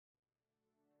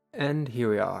And here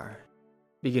we are,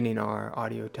 beginning our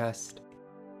audio test.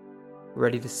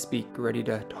 Ready to speak, ready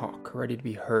to talk, ready to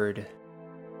be heard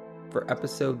for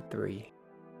episode 3.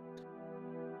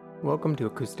 Welcome to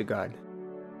Acoustic God.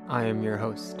 I am your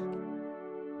host,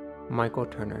 Michael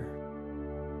Turner.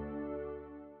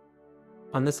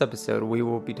 On this episode, we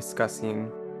will be discussing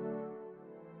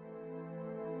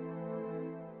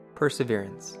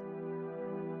perseverance.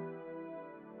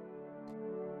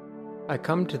 I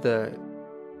come to the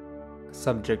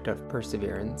subject of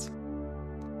perseverance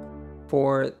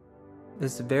for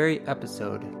this very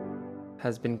episode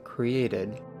has been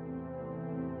created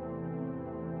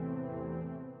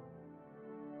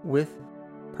with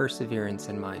perseverance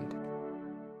in mind.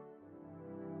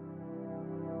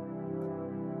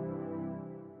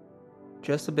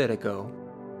 Just a bit ago,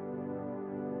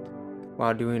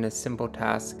 while doing a simple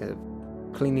task of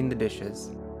cleaning the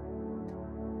dishes,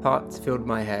 thoughts filled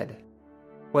my head.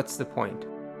 What's the point?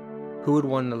 Who would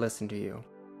want to listen to you?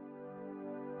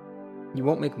 You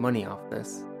won't make money off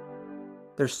this.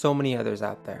 There's so many others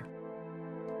out there.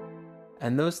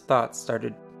 And those thoughts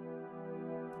started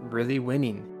really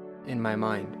winning in my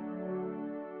mind.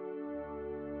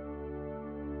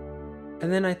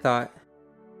 And then I thought,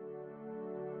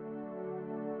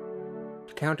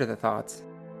 to counter the thoughts,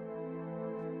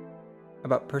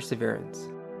 about perseverance,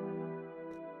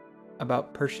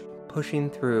 about pushing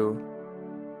through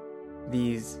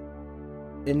these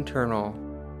internal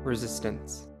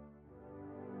resistance.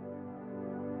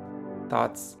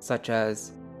 Thoughts such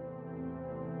as,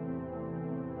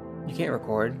 you can't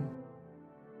record,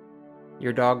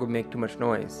 your dog would make too much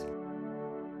noise,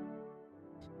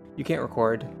 you can't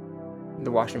record,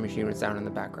 the washing machine was down in the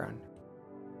background,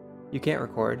 you can't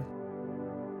record,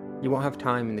 you won't have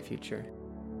time in the future,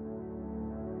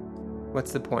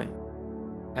 what's the point?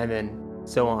 And then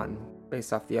so on,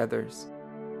 based off the others.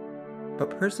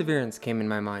 But perseverance came in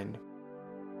my mind,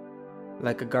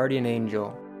 like a guardian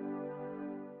angel.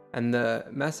 And the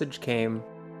message came,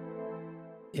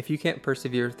 if you can't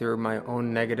persevere through my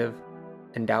own negative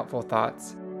and doubtful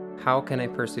thoughts, how can I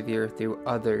persevere through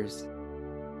others'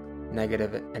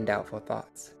 negative and doubtful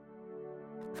thoughts?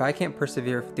 If I can't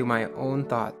persevere through my own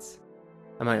thoughts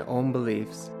and my own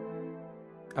beliefs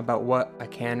about what I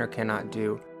can or cannot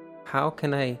do, how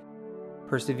can I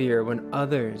persevere when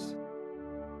others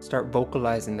start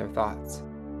vocalizing their thoughts?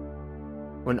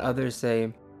 When others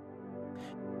say,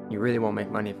 you really won't make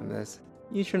money from this,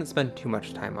 you shouldn't spend too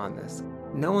much time on this,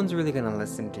 no one's really going to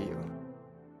listen to you.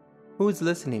 Who's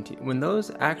listening to you? When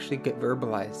those actually get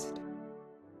verbalized,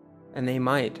 and they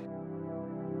might,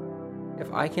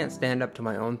 if I can't stand up to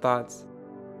my own thoughts,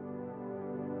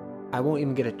 I won't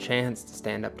even get a chance to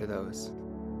stand up to those.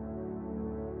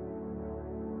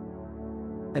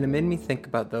 And it made me think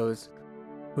about those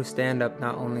who stand up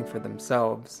not only for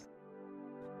themselves,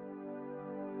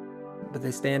 but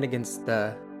they stand against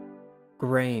the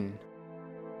grain.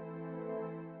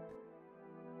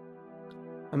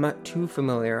 I'm not too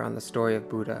familiar on the story of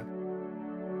Buddha,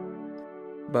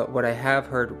 but what I have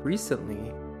heard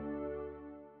recently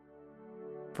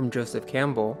from Joseph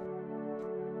Campbell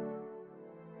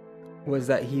was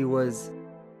that he was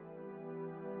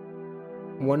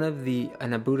one of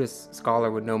and a Buddhist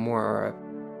scholar would know more, or a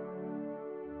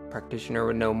practitioner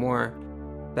would know more,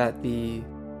 that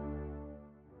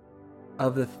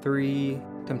of the 3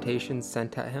 temptations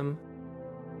sent at him,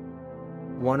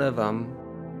 one of them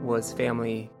was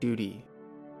family duty,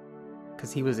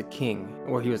 because he was a king,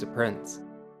 or he was a prince.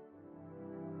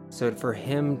 So for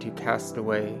him to cast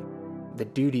away the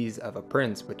duties of a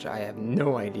prince, which I have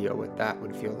no idea what that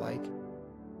would feel like,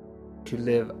 to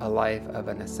live a life of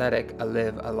an ascetic,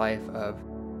 live a life of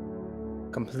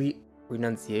complete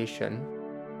renunciation,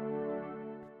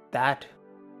 that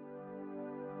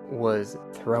was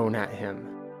thrown at him.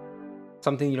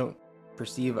 Something you don't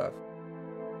perceive of.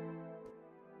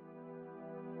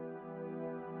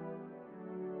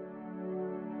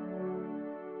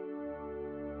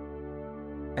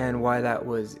 And why that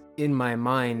was in my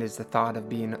mind is the thought of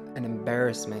being an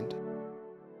embarrassment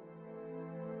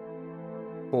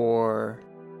for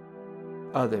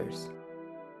others,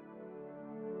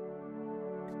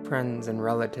 friends and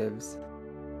relatives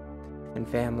and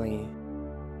family.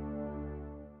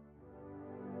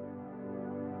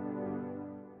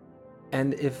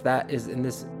 And if that is in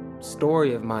this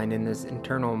story of mine, in this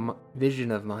internal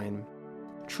vision of mine,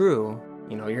 true,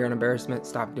 you're an embarrassment,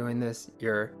 stop doing this,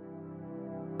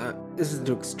 this is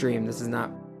too extreme, this is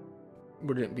not,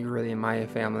 wouldn't be really in my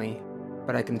family,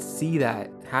 but I can see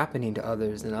that happening to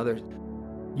others and others.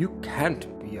 You can't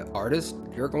be an artist,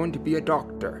 you're going to be a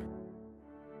doctor.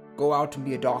 Go out and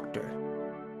be a doctor.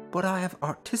 But I have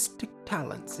artistic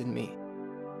talents in me.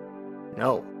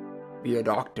 No, be a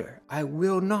doctor. I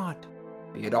will not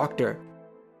be a doctor.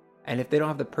 And if they don't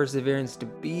have the perseverance to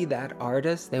be that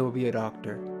artist, they will be a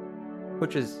doctor.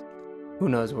 Which is, who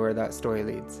knows where that story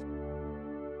leads.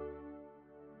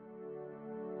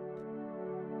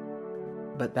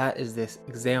 But that is this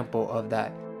example of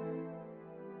that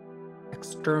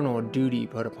external duty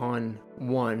put upon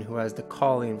one who has the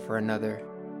calling for another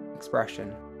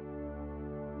expression.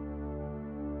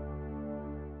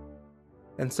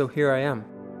 And so here I am.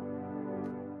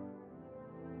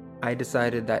 I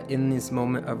decided that in this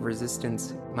moment of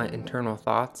resistance, my internal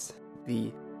thoughts,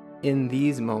 in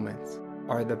these moments,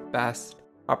 are the best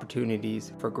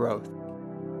opportunities for growth.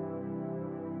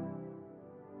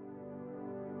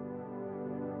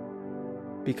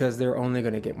 Because they're only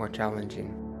going to get more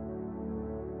challenging.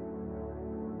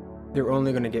 They're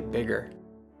only going to get bigger.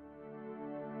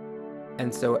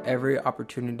 And so every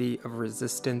opportunity of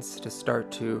resistance to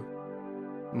start to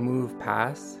move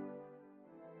past,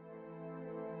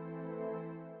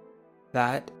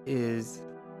 that is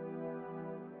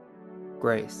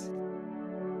grace.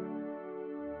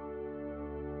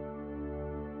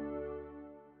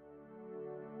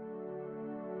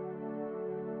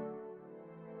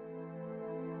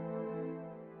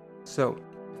 So,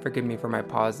 forgive me for my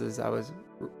pauses. I was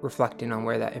reflecting on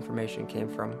where that information came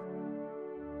from.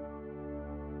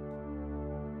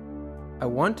 I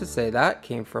want to say that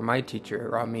came from my teacher,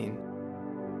 Ramin.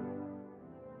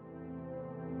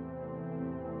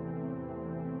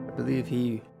 I believe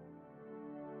he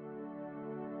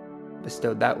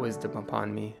bestowed that wisdom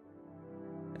upon me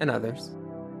and others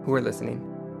who are listening.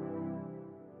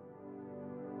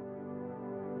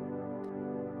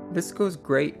 This goes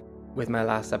great with my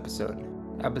last episode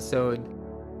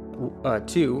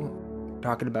 2,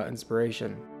 talking about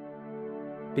inspiration.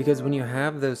 Because when you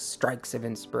have those strikes of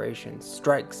inspiration,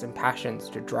 strikes and passions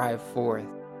to drive forth,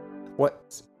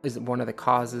 what is one of the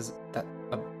causes that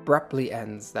abruptly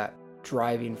ends that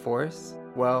driving force?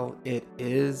 Well, it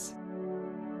is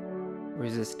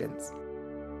resistance.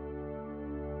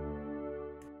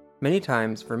 Many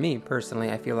times, for me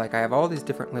personally, I feel like I have all these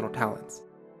different little talents,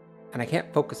 and I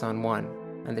can't focus on one.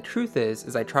 And the truth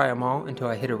is I try them all until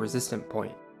I hit a resistant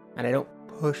point, and I don't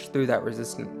push through that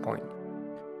resistant point.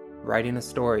 Writing a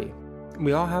story.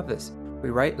 We all have this. We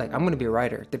write, like, I'm going to be a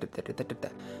writer.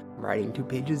 Writing 2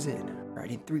 pages in.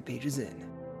 Writing 3 pages in.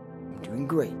 I'm doing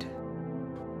great.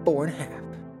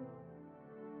 4.5.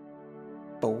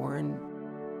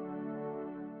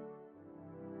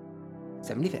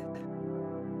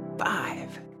 4.75.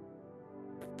 5.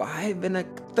 5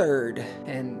 1/3,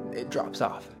 and it drops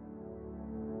off.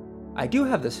 I do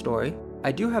have this story.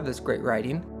 I do have this great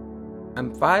writing.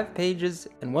 I'm 5 pages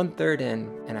and 1/3 in,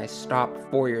 and I stopped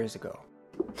 4 years ago.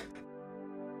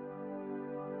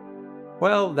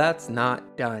 Well, that's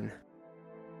not done.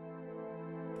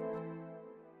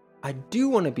 I do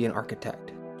want to be an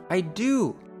architect. I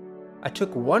do. I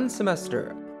took 1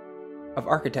 semester of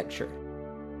architecture.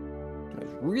 It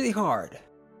was really hard.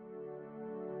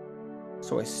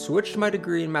 So I switched my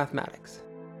degree in mathematics.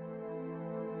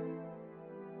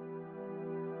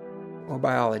 Or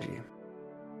biology.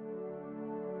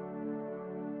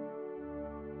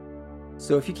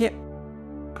 So if you can't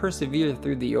persevere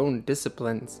through the own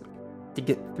disciplines to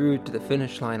get through to the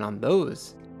finish line on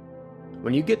those,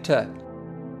 when you get to,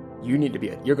 you're going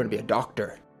to be a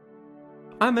doctor.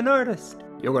 I'm an artist.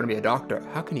 You're going to be a doctor.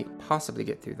 How can you possibly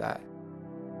get through that?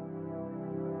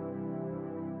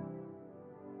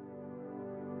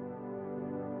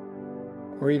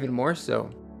 Or even more so,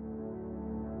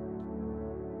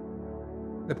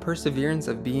 the perseverance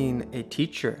of being a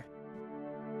teacher.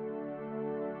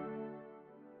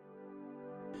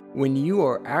 When you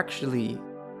are actually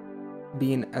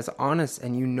being as honest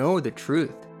and you know the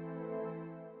truth,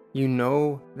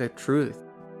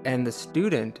 and the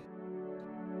student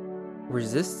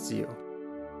resists you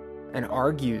and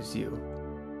argues you,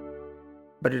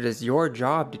 but it is your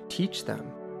job to teach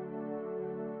them.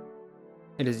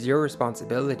 It is your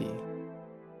responsibility.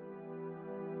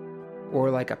 Or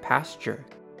like a pasture.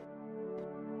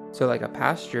 So like a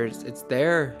pasture, it's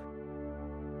their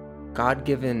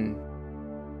God-given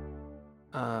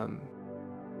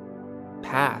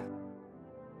path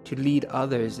to lead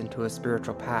others into a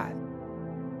spiritual path.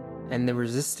 And the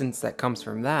resistance that comes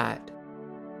from that,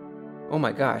 oh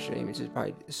my gosh, I mean, it's just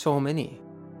probably so many.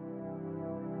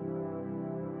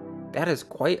 That is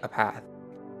quite a path.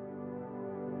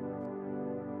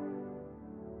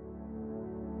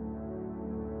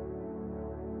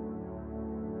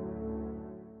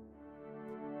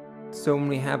 So when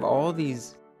we have all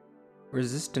these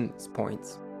resistance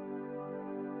points,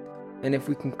 And if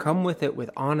we can come with it with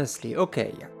honesty,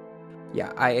 okay,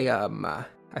 I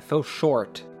fell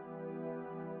short,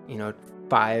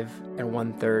 5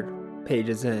 1/3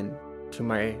 pages in to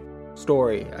my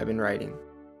story I've been writing.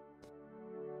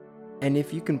 And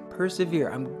if you can persevere,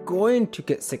 I'm going to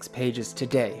get 6 pages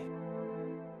today.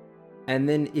 And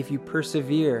then if you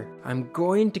persevere, I'm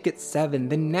going to get 7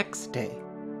 the next day.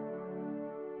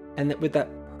 And that with that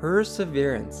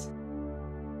perseverance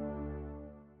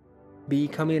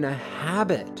becoming a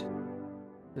habit,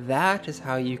 that is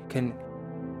how you can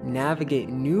navigate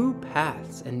new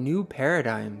paths and new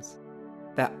paradigms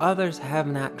that others have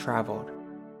not traveled.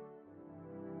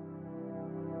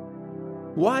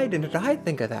 Why didn't I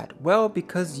think of that? Well,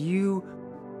 because you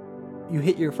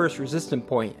hit your first resistance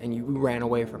point and you ran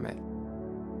away from it.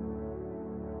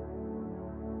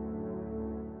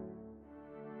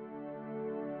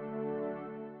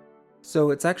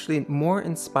 So it's actually more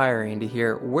inspiring to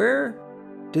hear, where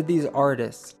did these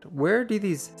artists, where do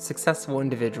these successful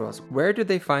individuals, where did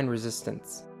they find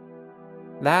resistance?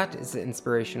 That is the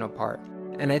inspirational part.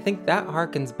 And I think that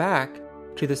harkens back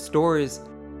to the stories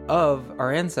of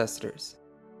our ancestors,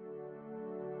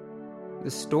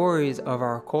 the stories of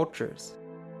our cultures,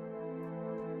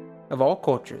 of all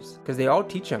cultures, because they all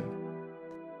teach them.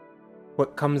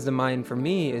 What comes to mind for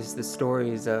me is the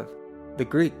stories of the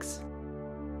Greeks.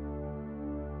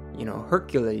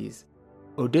 Hercules,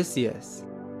 Odysseus.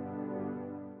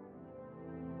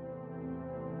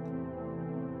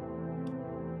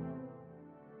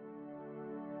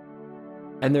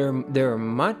 And there are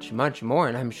much, much more,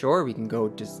 and I'm sure we can go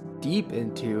just deep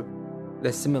into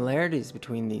the similarities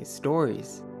between these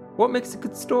stories. What makes a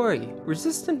good story?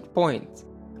 Resistance points.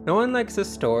 No one likes a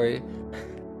story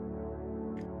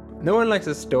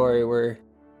where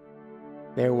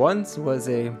there once was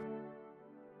a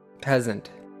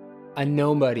peasant, a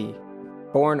nobody,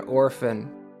 born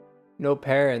orphan, no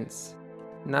parents,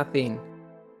 nothing.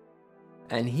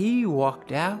 And he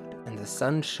walked out and the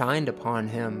sun shined upon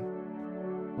him,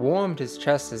 warmed his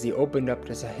chest as he opened up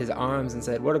his arms and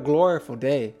said, "What a gloriful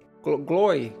day.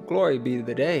 Glory be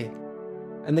the day."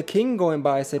 And the king going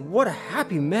by said, "What a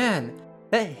happy man.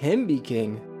 Let him be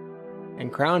king,"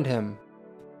 and crowned him.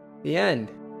 The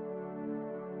end.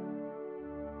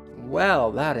 Well,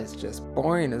 that is just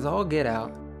boring as all get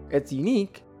out. It's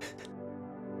unique,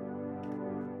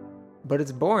 but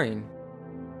it's boring.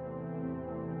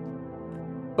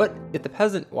 But if the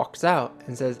peasant walks out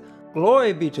and says,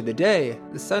 "Glory be to the day,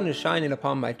 the sun is shining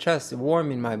upon my chest,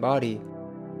 warming my body,"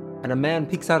 and a man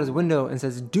peeks out his window and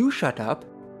says, "Do shut up.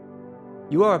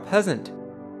 You are a peasant.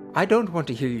 I don't want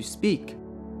to hear you speak."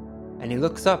 And he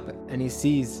looks up and he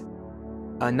sees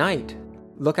a knight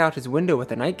look out his window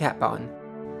with a nightcap on.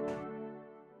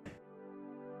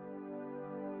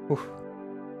 Oof.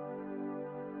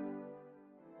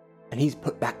 And he's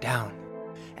put back down.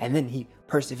 And then he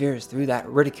perseveres through that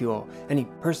ridicule, and he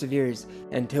perseveres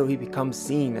until he becomes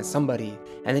seen as somebody,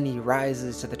 and then he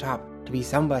rises to the top to be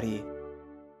somebody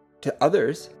to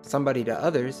others,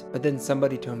 but then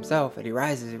somebody to himself, and he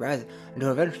rises,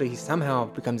 until eventually he somehow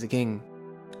becomes a king.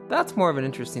 That's more of an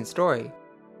interesting story,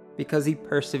 because he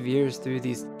perseveres through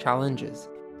these challenges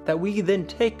that we then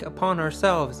take upon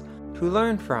ourselves to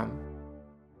learn from.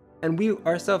 And we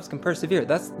ourselves can persevere.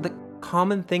 That's the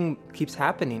common thing that keeps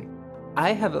happening.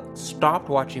 I have stopped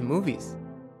watching movies.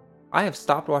 I have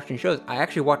stopped watching shows. I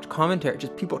actually watch commentary,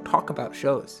 just people talk about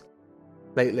shows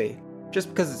lately, just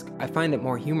because I find it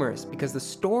more humorous, because the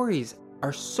stories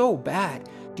are so bad.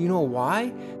 Do you know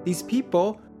why? These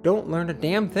people don't learn a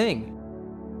damn thing.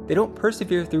 They don't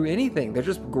persevere through anything. They're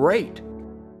just great.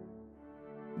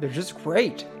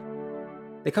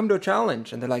 They come to a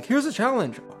challenge and they're like, "Here's a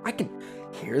challenge.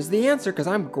 Here's the answer because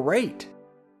I'm great."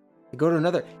 They go to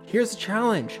another, "Here's a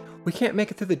challenge. We can't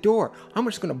make it through the door. I'm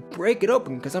just going to break it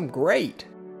open because I'm great."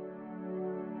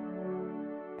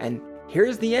 And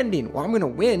here's the ending. "Well, I'm going to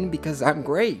win because I'm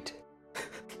great."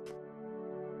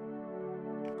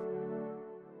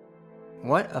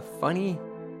 What a funny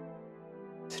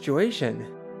situation.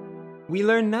 We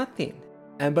learn nothing.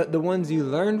 But the ones you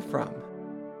learn from,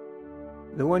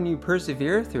 the one you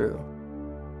persevere through,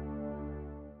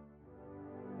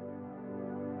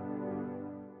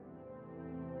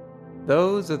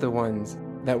 those are the ones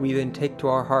that we then take to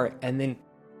our heart and then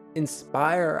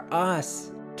inspire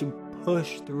us to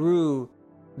push through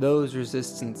those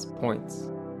resistance points.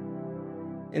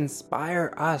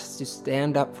 Inspire us to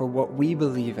stand up for what we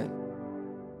believe in.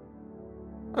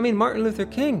 I mean, Martin Luther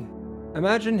King,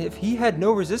 imagine if he had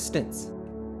no resistance.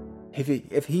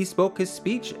 If he spoke his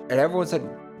speech and everyone said,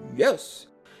 "Yes,"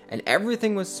 and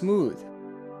everything was smooth.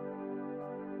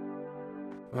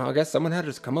 Well, I guess someone had to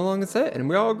just come along and say it, and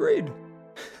we all agreed.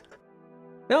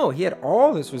 No, he had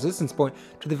all this resistance point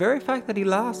to the very fact that he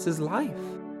lost his life.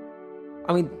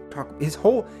 I mean, his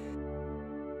whole...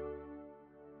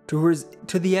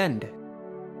 To the end.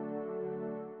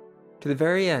 To the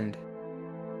very end.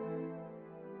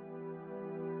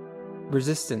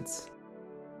 Resistance.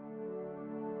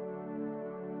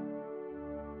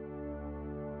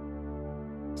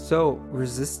 So,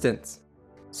 resistance.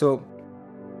 So,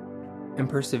 and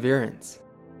perseverance.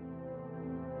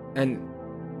 And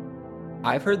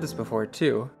I've heard this before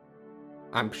too.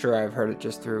 I'm sure I've heard it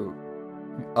just through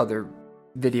other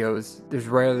videos. There's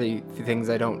rarely things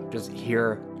I don't just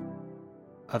hear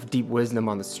of deep wisdom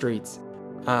on the streets.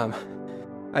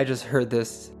 I just heard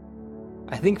this,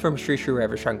 I think from Sri Sri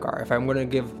Ravi Shankar. If I'm going to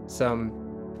give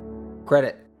some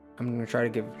credit, I'm going to try to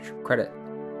give credit.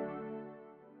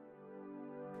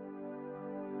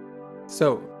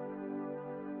 So,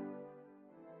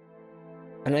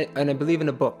 and I believe in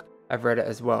a book, I've read it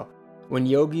as well. When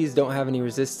yogis don't have any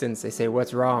resistance, they say,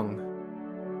 what's wrong?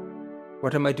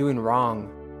 What am I doing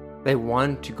wrong? They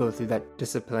want to go through that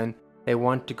discipline. They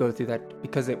want to go through that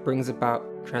because it brings about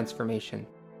transformation.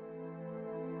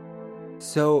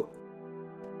 So,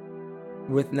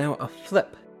 with now a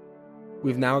flip,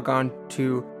 we've now gone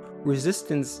to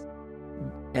resistance,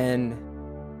 and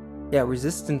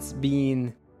resistance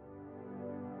being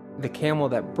the camel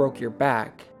that broke your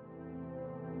back.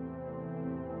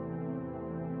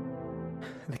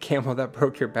 The camel that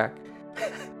broke your back.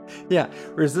 Yeah,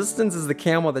 resistance is the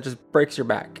camel that just breaks your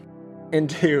back.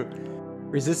 Into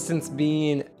resistance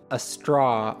being a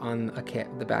straw on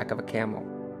the back of a camel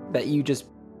that you just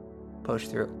push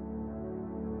through.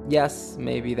 Yes,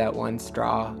 maybe that one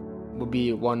straw will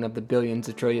be one of the billions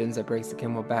of trillions that breaks the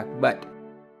camel back, but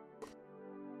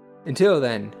until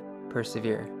then,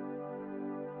 persevere.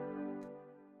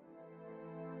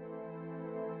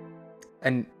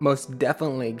 And most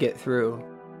definitely get through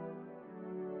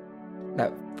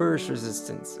that first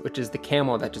resistance, which is the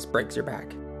camel that just breaks your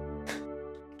back.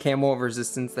 Camel of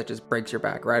resistance that just breaks your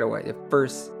back right away. The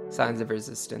first signs of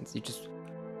resistance, you just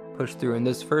push through. And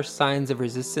those first signs of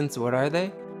resistance, what are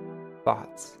they?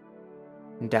 Thoughts,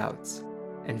 and doubts,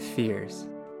 and fears.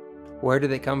 Where do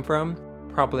they come from?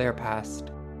 Probably our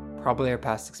past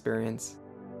experience.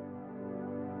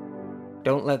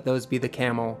 Don't let those be the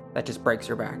camel that just breaks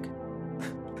your back.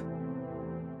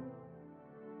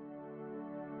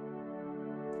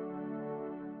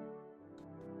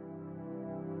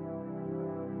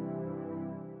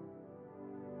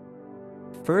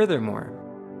 Furthermore,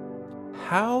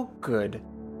 how good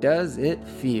does it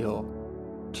feel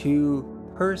to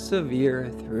persevere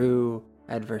through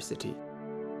adversity?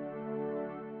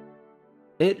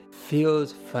 It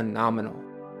feels phenomenal.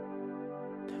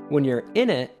 When you're in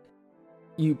it,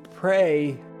 you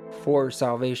pray for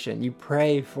salvation. You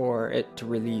pray for it to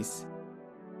release.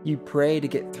 You pray to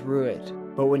get through it.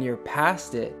 But when you're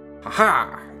past it,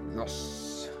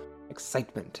 yes,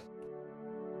 excitement.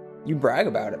 You brag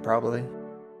about it probably.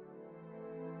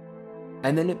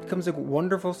 And then it becomes a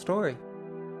wonderful story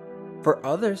for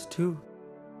others to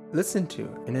listen to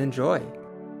and enjoy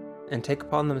and take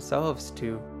upon themselves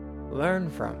to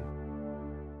learn from.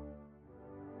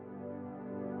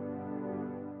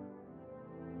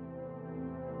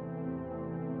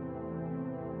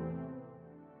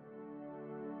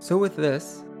 So with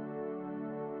this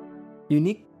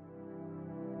unique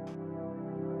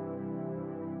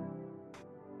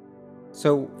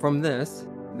from this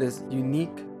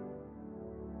unique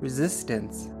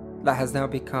resistance that has now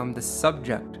become the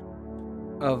subject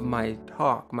of my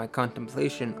talk, my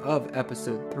contemplation of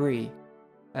episode 3,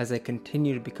 as I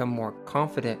continue to become more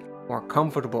confident, more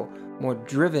comfortable, more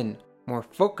driven, more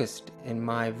focused in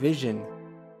my vision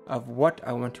of what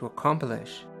I want to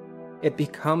accomplish. It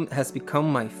has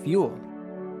become my fuel.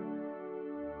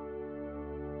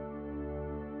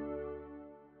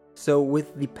 So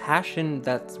with the passion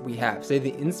that we have, say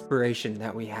the inspiration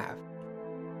that we have,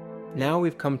 now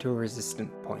we've come to a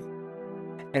resistance point.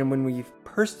 And when we've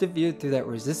persevered through that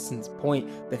resistance point,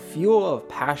 the fuel of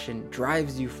passion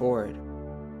drives you forward.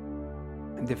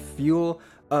 And the fuel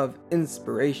of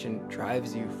inspiration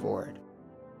drives you forward.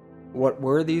 What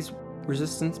were these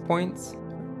resistance points?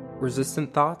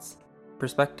 Resistant thoughts,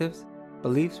 perspectives,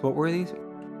 beliefs? What were these?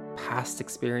 Past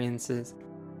experiences,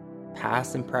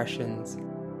 past impressions,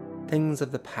 things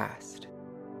of the past.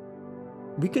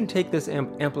 We can take this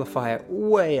amplify it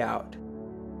way out,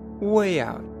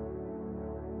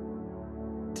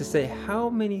 to say how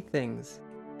many things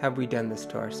have we done this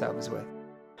to ourselves with?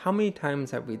 How many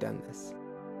times have we done this?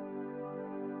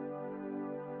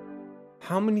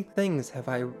 How many things have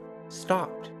I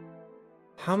stopped?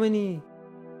 How many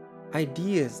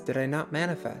ideas did I not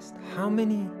manifest?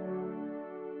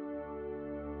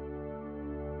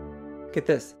 Get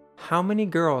this. How many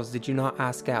girls did you not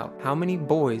ask out? How many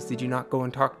boys did you not go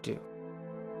and talk to?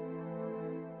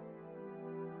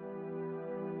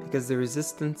 Because the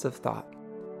resistance of thought.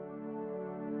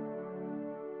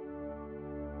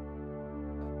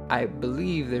 I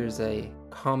believe there's a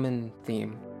common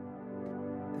theme.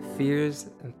 The fears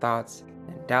and thoughts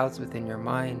and doubts within your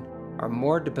mind are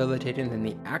more debilitating than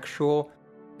the actual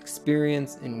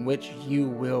experience in which you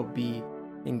will be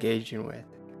engaging with.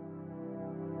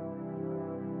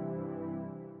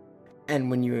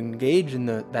 And when you engage in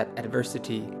that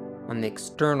adversity on the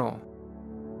external,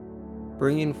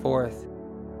 bringing forth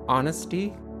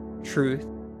honesty, truth,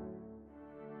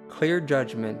 clear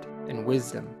judgment, and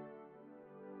wisdom,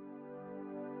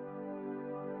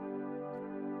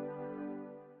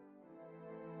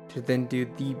 to then do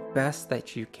the best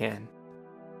that you can.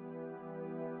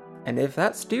 And if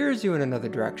that steers you in another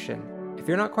direction, if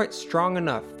you're not quite strong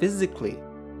enough physically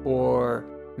or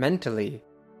mentally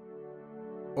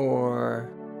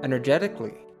or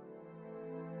energetically,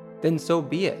 then so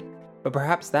be it. But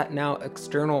perhaps that now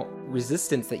external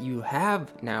resistance that you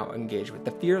have now engaged with,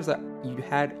 the fears that you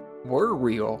had were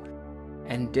real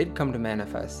and did come to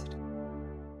manifest.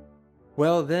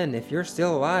 Well then, if you're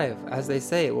still alive, as they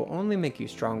say, it will only make you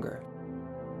stronger.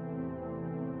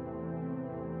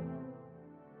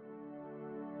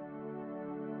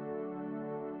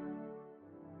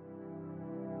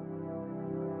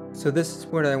 So this is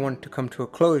where I want to come to a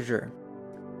closure.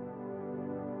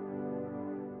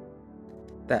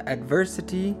 That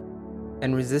adversity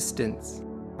and resistance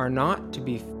are not to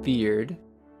be feared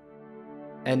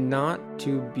and not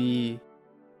to be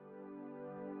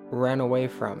ran away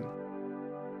from.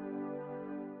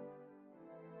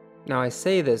 Now I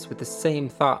say this with the same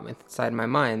thought inside my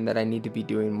mind that I need to be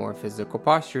doing more physical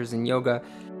postures and yoga,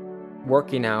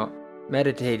 working out,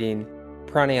 meditating,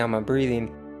 pranayama,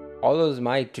 breathing. All those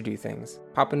my to-do things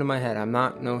pop into my head. I'm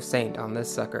not no saint on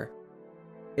this sucker.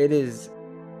 It is,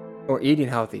 or eating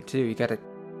healthy too. You gotta,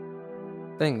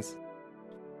 things.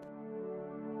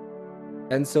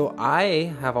 And so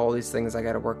I have all these things I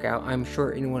gotta work out. I'm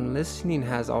sure anyone listening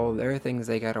has all their things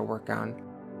they gotta work on.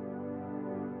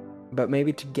 But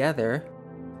maybe together,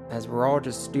 as we're all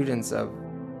just students of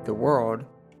the world,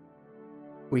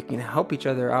 we can help each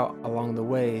other out along the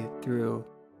way through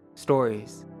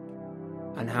stories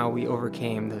on how we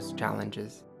overcame those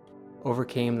challenges,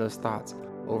 overcame those thoughts,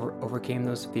 overcame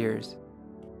those fears,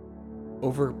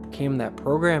 overcame that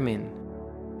programming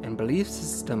and belief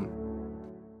system.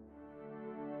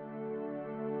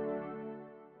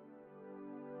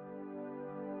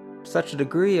 Such a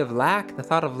degree of lack, the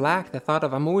thought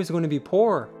of I'm always going to be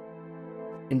poor,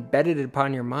 embedded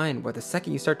upon your mind, where the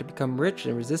second you start to become rich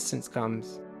and resistance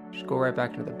comes, just go right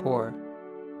back into the poor.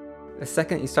 The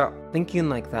second you start thinking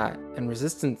like that and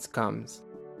resistance comes,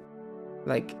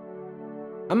 like,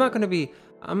 I'm not gonna be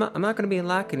in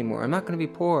lack anymore, I'm not gonna be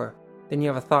poor. Then you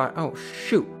have a thought, oh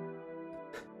shoot,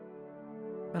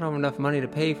 I don't have enough money to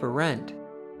pay for rent.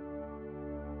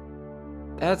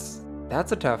 That's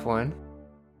a tough one.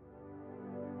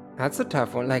 That's a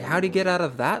tough one. Like, how do you get out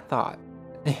of that thought?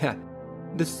 Yeah,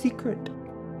 the secret's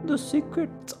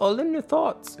all in your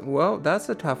thoughts. Well, that's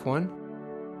a tough one.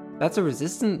 That's a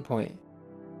resistant point.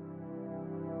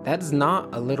 That's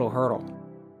not a little hurdle.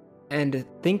 And to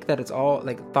think that it's all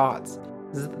like thoughts,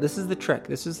 this is the trick.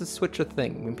 This is the switcher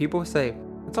thing. When people say,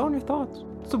 it's all in your thoughts,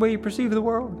 it's the way you perceive the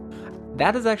world.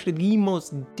 That is actually the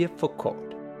most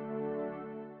difficult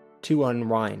to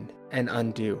unwind and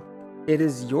undo. It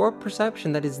is your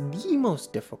perception that is the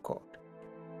most difficult.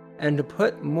 And to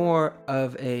put more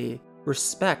of a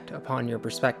respect upon your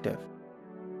perspective.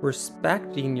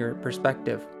 Respecting your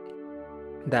perspective.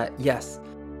 That yes,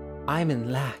 I'm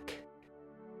in lack,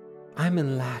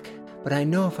 but I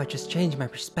know if I just change my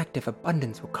perspective,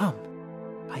 abundance will come.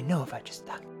 I know if I just,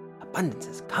 abundance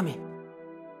is coming.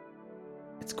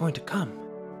 It's going to come.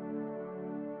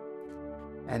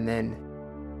 And then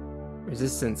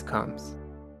resistance comes.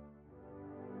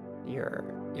 Your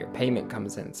payment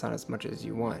comes in, it's not as much as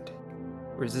you want.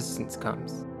 Resistance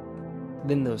comes.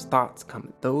 Then those thoughts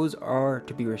come. Those are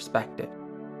to be respected,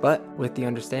 but with the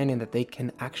understanding that they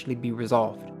can actually be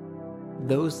resolved.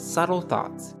 Those subtle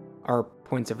thoughts are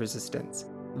points of resistance.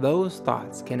 Those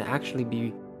thoughts can actually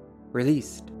be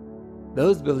released.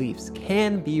 Those beliefs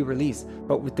can be released,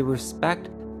 but with the respect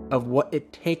of what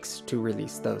it takes to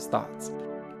release those thoughts.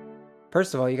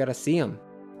 First of all, you gotta see them.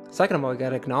 Second of all, you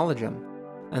gotta acknowledge them.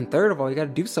 And third of all, you gotta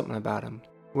do something about them.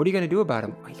 What are you gonna do about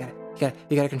them? You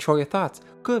gotta control your thoughts.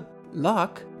 Good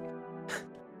luck.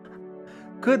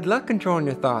 Good luck controlling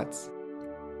your thoughts.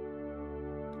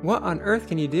 What on earth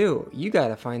can you do? You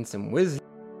gotta find some wisdom.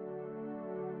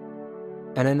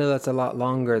 And I know that's a lot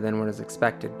longer than what is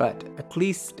expected, but at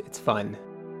least it's fun.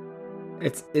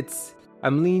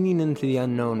 I'm leaning into the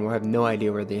unknown where I have no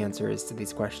idea where the answer is to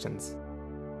these questions.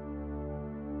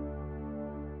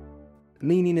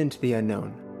 Leaning into the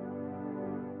unknown.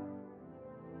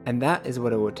 And that is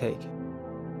what it would take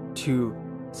to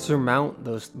surmount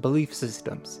those belief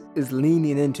systems, is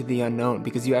leaning into the unknown,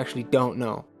 because you actually don't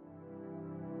know.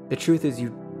 The truth is you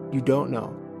don't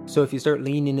know. So if you start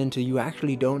leaning into you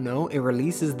actually don't know, it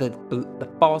releases the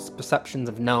false perceptions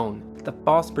of known, the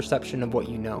false perception of what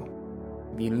you know.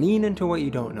 If you lean into what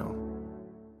you don't know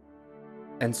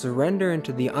and surrender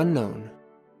into the unknown,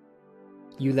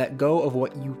 you let go of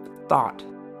what you thought.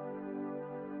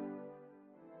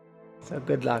 So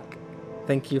good luck.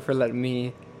 Thank you for letting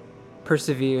me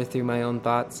persevere through my own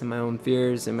thoughts and my own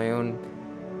fears and my own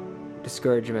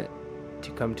discouragement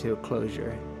to come to a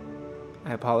closure.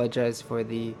 I apologize for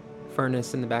the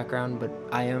furnace in the background, but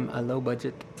I am a low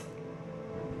budget.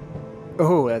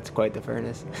 Oh, that's quite the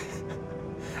furnace.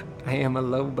 I am a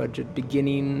low budget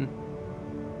beginning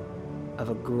of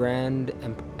a grand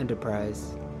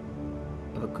enterprise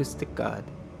of acoustic God.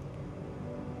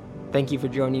 Thank you for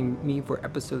joining me for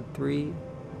episode 3,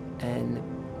 and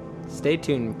stay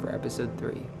tuned for episode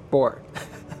 4.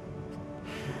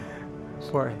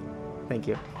 4. Thank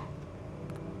you.